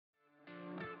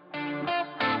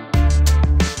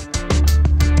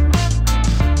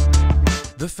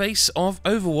The face of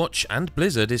Overwatch and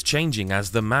Blizzard is changing as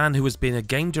the man who has been a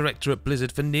game director at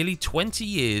Blizzard for nearly 20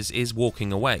 years is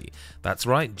walking away. That's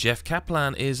right, Jeff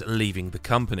Kaplan is leaving the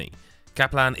company.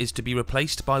 Kaplan is to be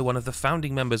replaced by one of the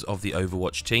founding members of the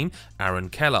Overwatch team, Aaron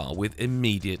Kellar, with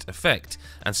immediate effect.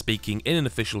 And speaking in an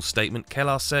official statement,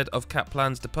 Kellar said of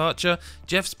Kaplan's departure,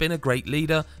 "Jeff's been a great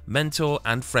leader, mentor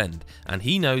and friend, and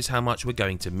he knows how much we're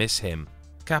going to miss him."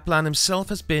 Kaplan himself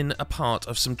has been a part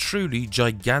of some truly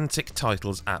gigantic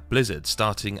titles at Blizzard,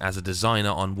 starting as a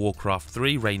designer on Warcraft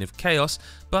 3 Reign of Chaos,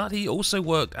 but he also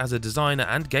worked as a designer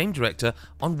and game director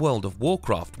on World of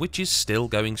Warcraft, which is still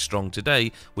going strong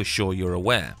today, we're sure you're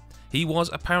aware. He was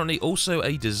apparently also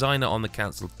a designer on the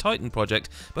cancelled Titan project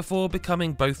before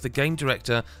becoming both the game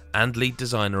director and lead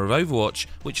designer of Overwatch,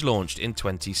 which launched in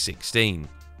 2016.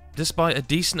 Despite a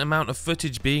decent amount of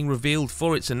footage being revealed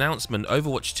for its announcement,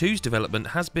 Overwatch 2's development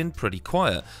has been pretty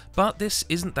quiet, but this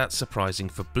isn't that surprising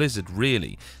for Blizzard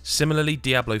really. Similarly,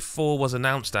 Diablo 4 was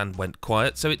announced and went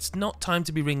quiet, so it's not time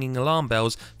to be ringing alarm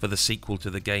bells for the sequel to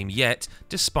the game yet,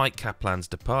 despite Kaplan's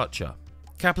departure.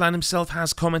 Kaplan himself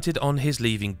has commented on his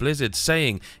leaving Blizzard,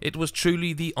 saying, "It was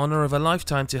truly the honour of a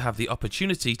lifetime to have the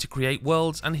opportunity to create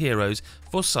worlds and heroes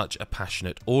for such a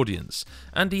passionate audience."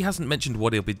 And he hasn't mentioned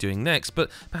what he'll be doing next,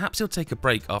 but perhaps he'll take a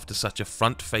break after such a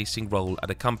front-facing role at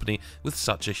a company with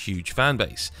such a huge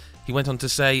fanbase. He went on to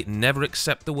say, "Never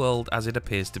accept the world as it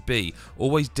appears to be,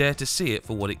 always dare to see it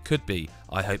for what it could be.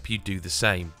 I hope you do the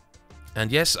same." And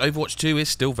yes, Overwatch 2 is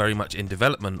still very much in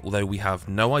development, although we have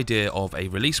no idea of a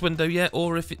release window yet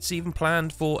or if it's even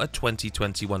planned for a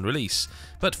 2021 release.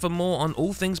 But for more on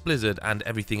all things Blizzard and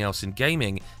everything else in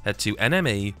gaming, head to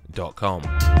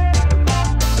nme.com.